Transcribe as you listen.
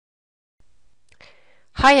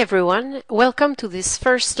Hi everyone, welcome to this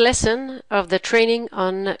first lesson of the training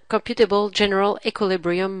on Computable General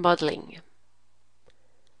Equilibrium Modelling.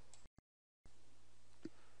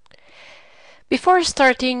 Before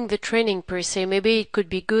starting the training per se, maybe it could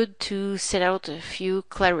be good to set out a few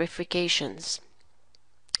clarifications.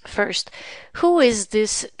 First, who is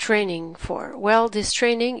this training for? Well, this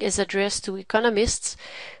training is addressed to economists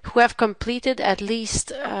who have completed at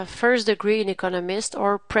least a first degree in economist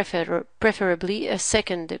or preferably a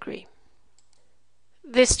second degree.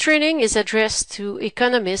 This training is addressed to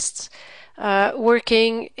economists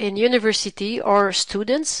working in university or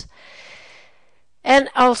students, and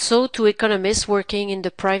also to economists working in the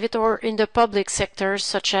private or in the public sector,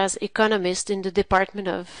 such as economists in the Department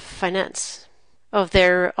of Finance of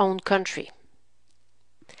their own country.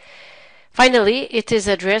 Finally, it is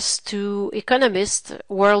addressed to economists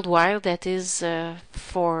worldwide, that is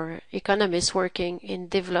for economists working in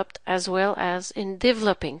developed as well as in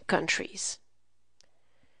developing countries.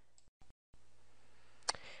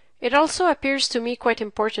 It also appears to me quite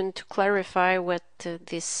important to clarify what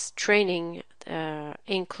this training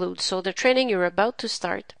includes. So the training you're about to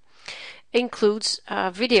start includes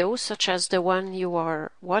videos such as the one you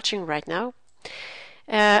are watching right now.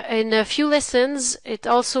 In a few lessons, it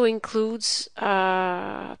also includes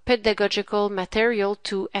pedagogical material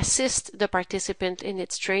to assist the participant in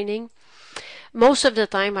its training. Most of the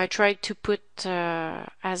time I try to put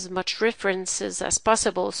as much references as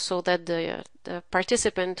possible so that the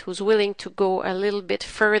participant who's willing to go a little bit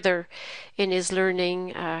further in his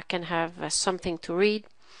learning can have something to read.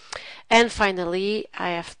 And finally, I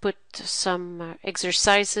have put some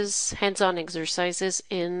exercises, hands-on exercises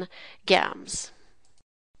in GAMS.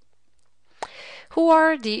 Who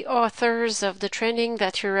are the authors of the training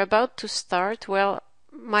that you're about to start? Well,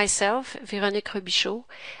 myself, Véronique Robichaud,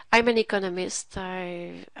 I'm an economist.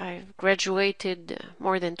 I've graduated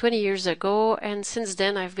more than 20 years ago, and since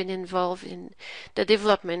then I've been involved in the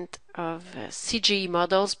development of CGE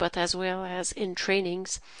models, but as well as in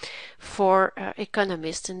trainings for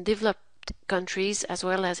economists in developed countries as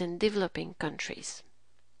well as in developing countries.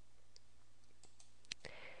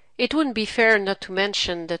 It wouldn't be fair not to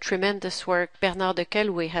mention the tremendous work Bernard de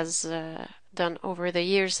Calouet has done over the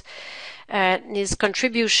years. His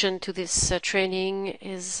contribution to this training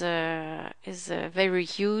is very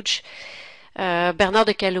huge. Bernard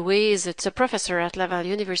de Calouet is a professor at Laval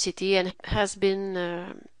University and has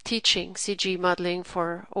been teaching CGE modeling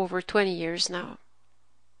for over 20 years now.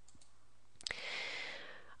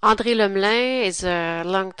 André Lemelin is a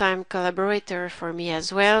long-time collaborator for me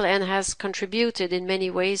as well and has contributed in many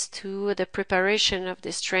ways to the preparation of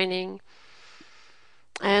this training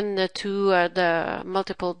and to the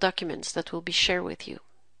multiple documents that will be shared with you.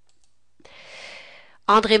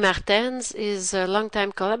 André Martens is a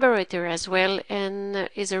long-time collaborator as well and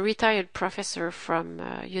is a retired professor from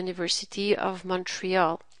University of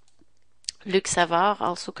Montreal. Luc Savard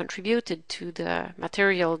also contributed to the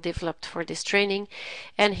material developed for this training,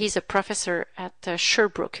 and he's a professor at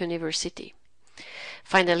Sherbrooke University.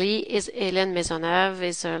 Finally, Hélène Maisonneuve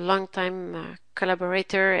is a long-time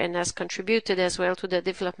collaborator and has contributed as well to the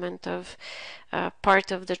development of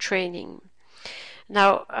part of the training.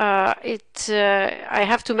 Now, I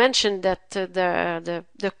have to mention that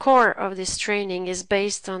the core of this training is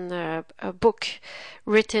based on a book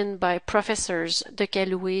written by professors de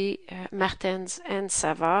Calouet, Martens, and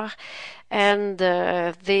Savard, and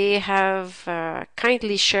they have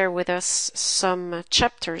kindly shared with us some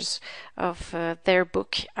chapters of their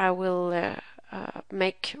book. I will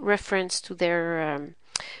make reference to their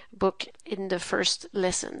book in the first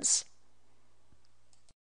lessons.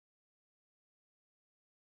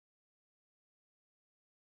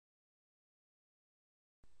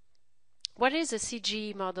 What is a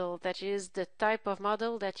CGE model? That is the type of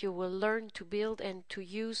model that you will learn to build and to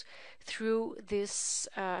use through this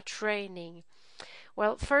training.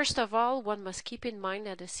 Well, first of all, one must keep in mind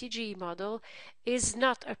that a CGE model is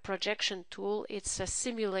not a projection tool, it's a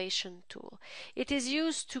simulation tool. It is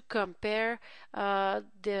used to compare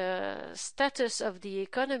the status of the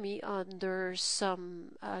economy under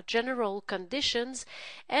some general conditions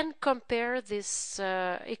and compare this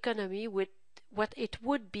economy with what it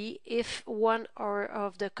would be if one or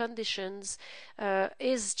of the conditions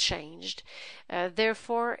is changed.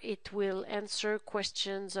 Therefore, it will answer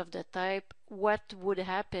questions of the type, what would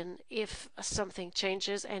happen if something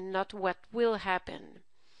changes, and not what will happen.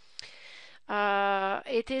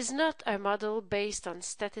 It is not a model based on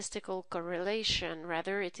statistical correlation,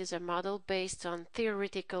 rather it is a model based on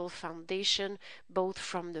theoretical foundation, both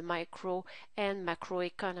from the micro and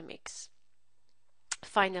macroeconomics.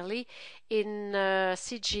 Finally, in a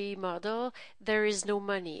CGE model, there is no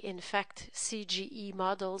money. In fact, CGE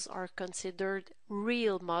models are considered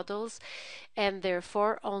real models, and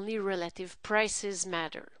therefore only relative prices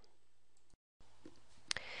matter.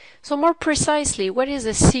 So more precisely, what is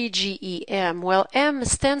a CGEM? Well, M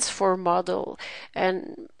stands for model,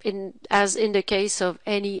 and as in the case of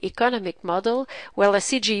any economic model, well, a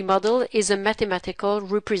CGE model is a mathematical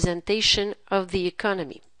representation of the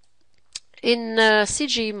economy. In a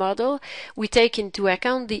CGE model, we take into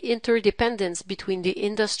account the interdependence between the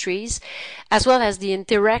industries, as well as the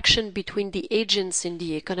interaction between the agents in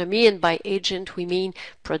the economy, and by agent we mean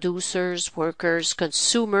producers, workers,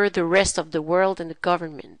 consumer, the rest of the world, and the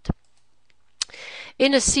government.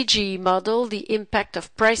 In a CGE model, the impact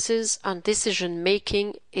of prices on decision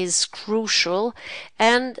making is crucial,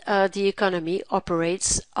 and the economy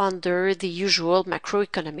operates under the usual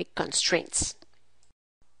macroeconomic constraints.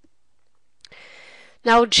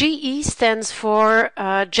 Now, GE stands for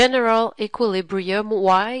General Equilibrium.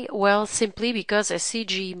 Why? Well, simply because a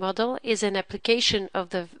CGE model is an application of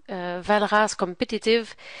the Valras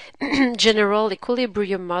Competitive General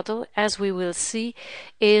Equilibrium Model, as we will see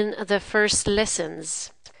in the first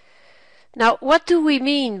lessons. Now, what do we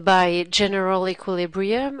mean by general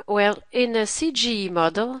equilibrium? Well, in a CGE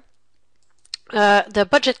model, the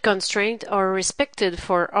budget constraints are respected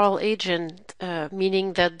for all agents,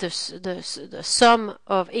 meaning that the sum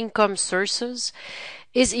of income sources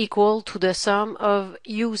is equal to the sum of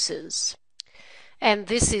uses. And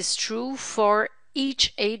this is true for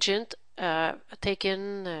each agent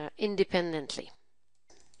taken independently.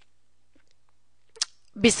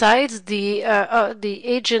 Besides, the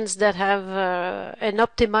agents that have an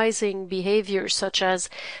optimizing behavior, such as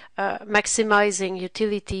maximizing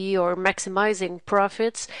utility or maximizing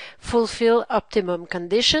profits, fulfill optimum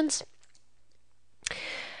conditions.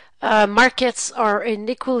 Markets are in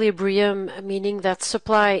equilibrium, meaning that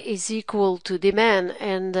supply is equal to demand,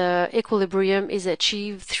 and equilibrium is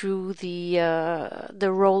achieved through the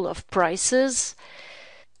role of prices.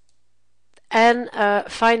 And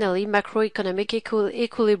finally, macroeconomic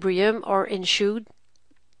equilibrium are ensured.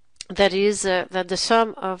 That is, that the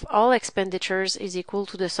sum of all expenditures is equal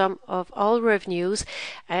to the sum of all revenues,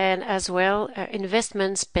 and as well,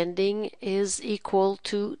 investment spending is equal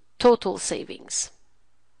to total savings.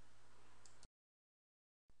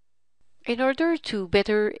 In order to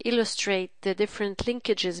better illustrate the different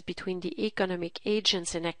linkages between the economic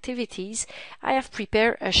agents and activities, I have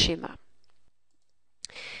prepared a schema.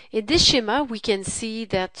 In this schema, we can see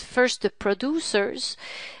that first the producers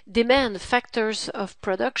demand factors of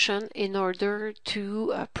production in order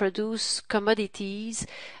to produce commodities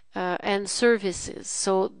and services.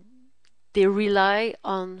 So they rely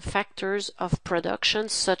on factors of production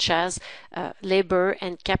such as labor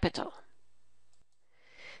and capital.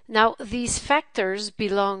 Now, these factors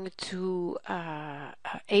belong to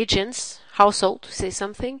agents, household, to say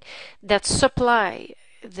something, that supply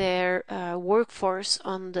their workforce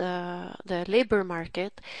on the labor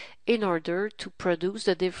market in order to produce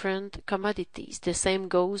the different commodities. The same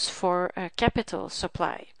goes for capital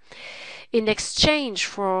supply. In exchange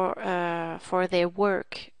for their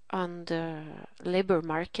work on the labor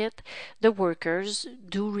market, the workers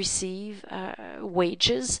do receive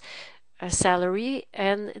wages, a salary,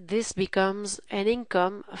 and this becomes an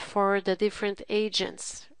income for the different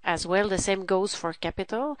agents. As well, the same goes for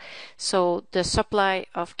capital. So the supply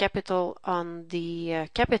of capital on the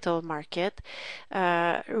capital market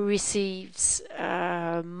receives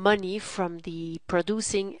money from the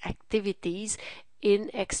producing activities in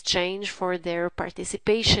exchange for their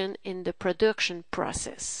participation in the production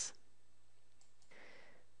process.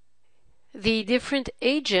 The different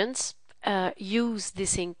agents use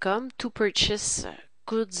this income to purchase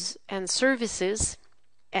goods and services,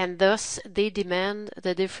 and thus they demand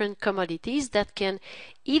the different commodities that can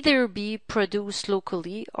either be produced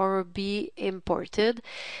locally or be imported,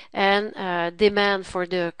 and demand for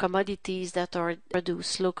the commodities that are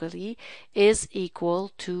produced locally is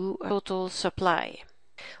equal to total supply.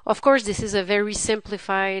 Of course, this is a very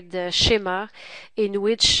simplified schema in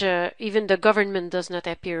which even the government does not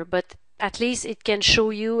appear, but at least it can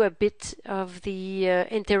show you a bit of the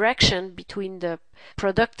interaction between the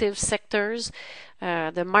productive sectors,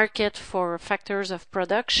 the market for factors of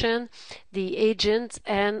production, the agent,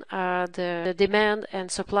 and the demand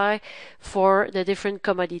and supply for the different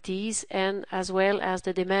commodities, and as well as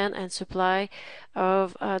the demand and supply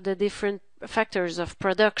of the different factors of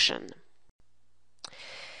production.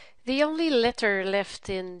 The only letter left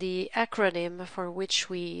in the acronym for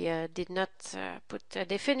which we did not put a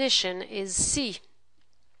definition is C.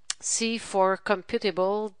 C for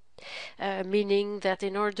computable, meaning that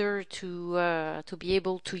in order to be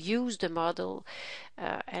able to use the model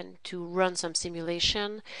and to run some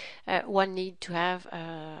simulation, one need to have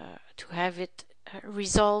it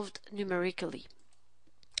resolved numerically.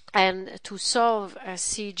 And to solve a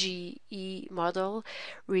CGE model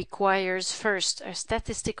requires first a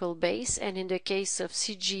statistical base, and in the case of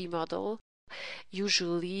CGE model,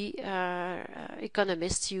 usually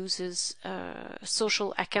economists uses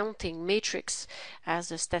social accounting matrix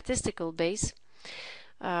as a statistical base.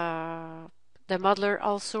 The modeler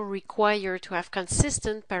also required to have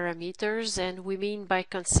consistent parameters, and we mean by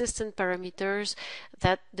consistent parameters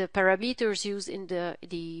that the parameters used in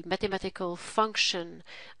the mathematical function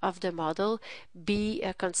of the model be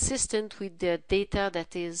consistent with the data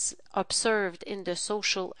that is observed in the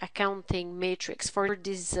social accounting matrix. For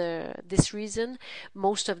this reason,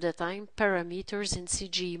 most of the time parameters in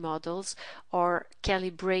CGE models are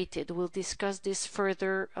calibrated. We'll discuss this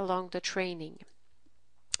further along the training.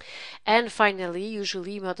 And finally,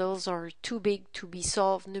 usually models are too big to be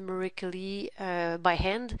solved numerically by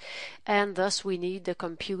hand, and thus we need the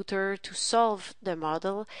computer to solve the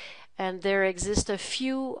model. And there exist a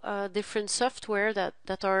few different software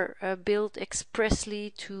that are built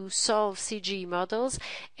expressly to solve CGE models,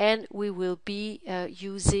 and we will be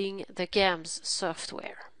using the GAMS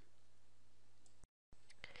software.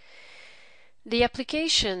 The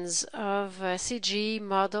applications of a CGE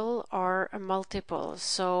model are multiple.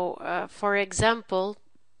 So, for example,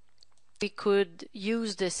 we could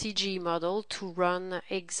use the CGE model to run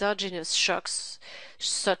exogenous shocks,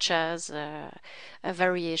 such as a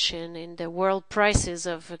variation in the world prices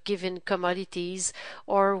of given commodities,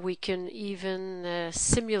 or we can even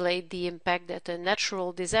simulate the impact that a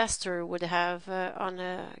natural disaster would have on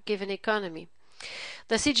a given economy.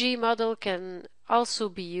 The CGE model can also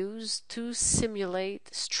be used to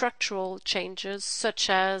simulate structural changes, such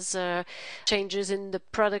as changes in the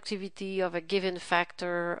productivity of a given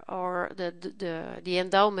factor or the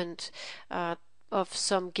endowment of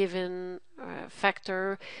some given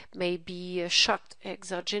factor may be shocked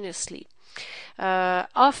exogenously.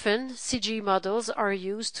 Often, CGE models are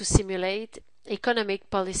used to simulate economic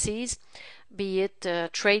policies, be it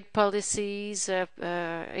trade policies,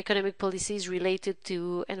 economic policies related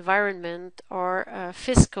to environment, or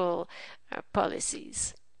fiscal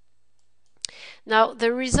policies. Now,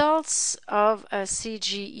 the results of a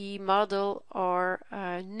CGE model are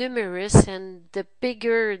numerous, and the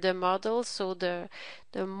bigger the model, so the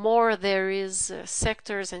more there is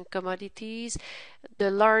sectors and commodities,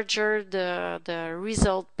 the larger the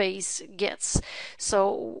result base gets.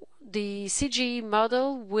 So the CGE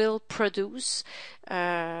model will produce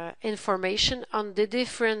information on the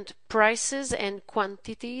different prices and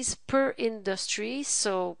quantities per industry.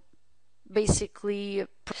 So basically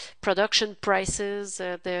production prices,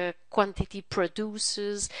 the quantity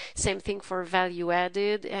produces, same thing for value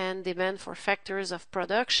added and demand for factors of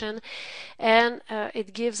production, and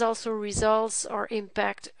it gives also results or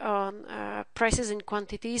impact on prices and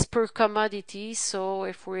quantities per commodity. So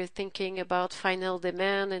if we're thinking about final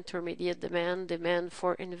demand, intermediate demand, demand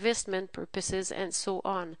for investment purposes, and so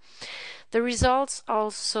on. The results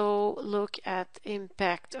also look at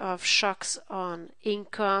impact of shocks on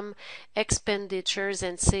income, expenditures,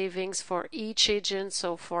 and savings for each agent,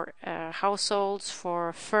 so for households,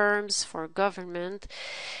 for firms, for government.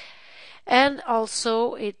 And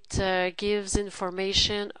also it gives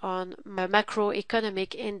information on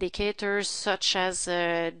macroeconomic indicators such as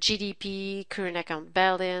GDP, current account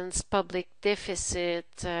balance, public deficit,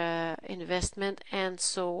 investment, and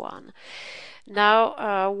so on.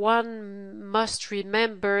 Now, one must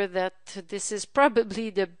remember that this is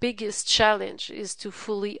probably the biggest challenge, is to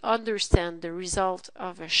fully understand the result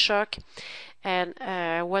of a shock. And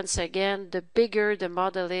once again, the bigger the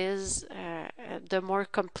model is, the more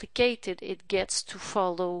complicated it gets to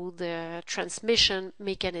follow the transmission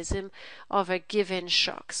mechanism of a given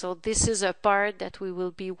shock. So this is a part that we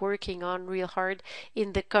will be working on real hard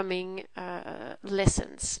in the coming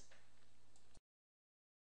lessons.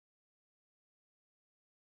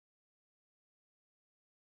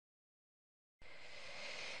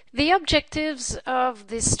 The objectives of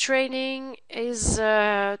this training is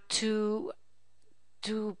to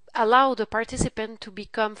allow the participant to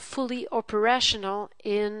become fully operational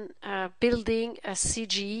in building a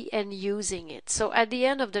CGE and using it. So at the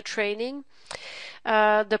end of the training,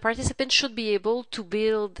 the participant should be able to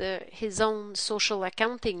build his own social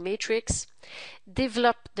accounting matrix,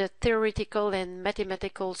 develop the theoretical and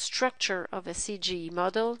mathematical structure of a CGE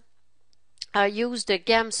model, use the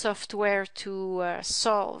GAM software to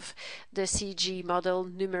solve the CG model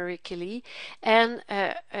numerically and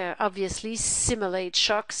obviously simulate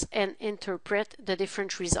shocks and interpret the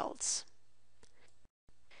different results.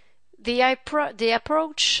 The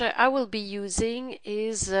approach I will be using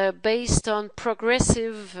is based on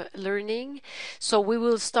progressive learning. So we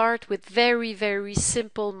will start with very, very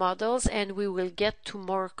simple models and we will get to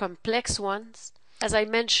more complex ones. As I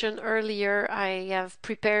mentioned earlier, I have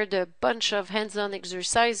prepared a bunch of hands-on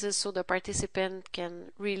exercises so the participant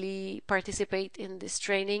can really participate in this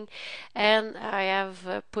training. And I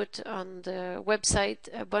have put on the website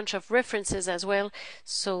a bunch of references as well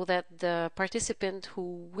so that the participant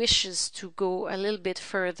who wishes to go a little bit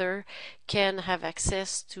further can have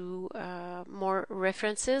access to more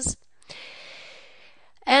references.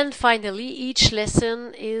 And finally, each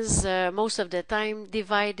lesson is most of the time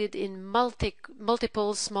divided in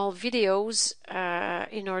multiple small videos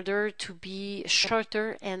in order to be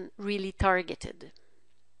shorter and really targeted.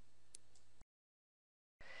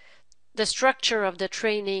 The structure of the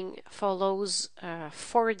training follows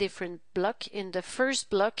 4 different blocks. In the first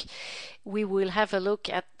block, we will have a look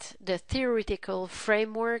at the theoretical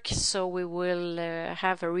framework. So we will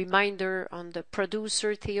have a reminder on the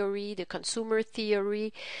producer theory, the consumer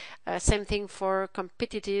theory, same thing for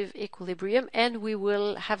competitive equilibrium, and we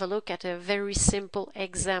will have a look at a very simple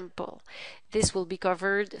example. This will be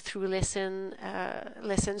covered through lessons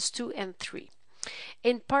 2 and 3.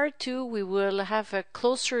 In part 2, we will have a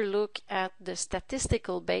closer look at the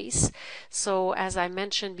statistical base. So as I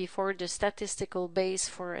mentioned before, the statistical base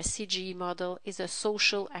for a CGE model is a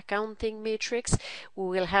social accounting matrix. We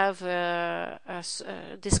will have a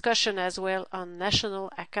discussion as well on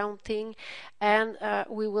national accounting, and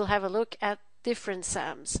we will have a look at different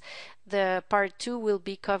SAMs. The part 2 will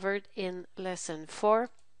be covered in lesson 4.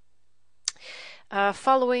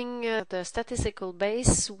 Following the statistical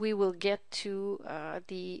base, we will get to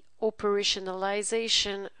the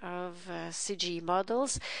operationalization of CGE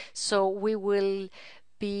models. So we will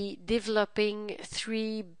be developing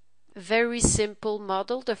 3 very simple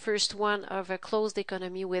model. The first one of a closed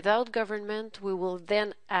economy without government. We will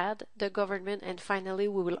then add the government, and finally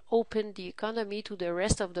we will open the economy to the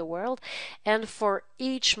rest of the world. And for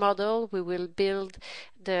each model we will build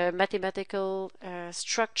the mathematical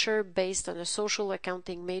structure based on a social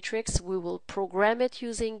accounting matrix. We will program it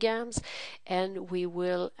using GAMs, and we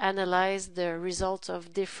will analyze the results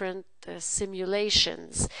of different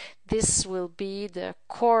simulations. This will be the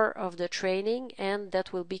core of the training, and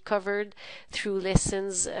that will be covered through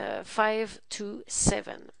lessons 5 to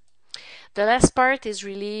 7. The last part is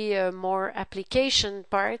really a more application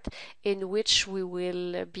part, in which we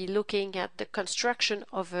will be looking at the construction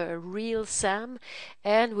of a real SAM,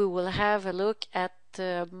 and we will have a look at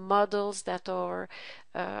models that are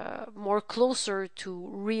more closer to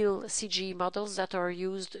real CGE models that are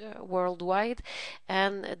used worldwide,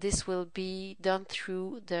 and this will be done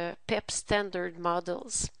through the PEP standard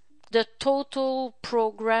models. The total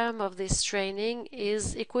program of this training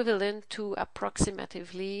is equivalent to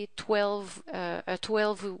approximately a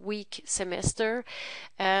 12-week semester,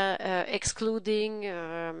 excluding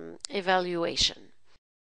evaluation.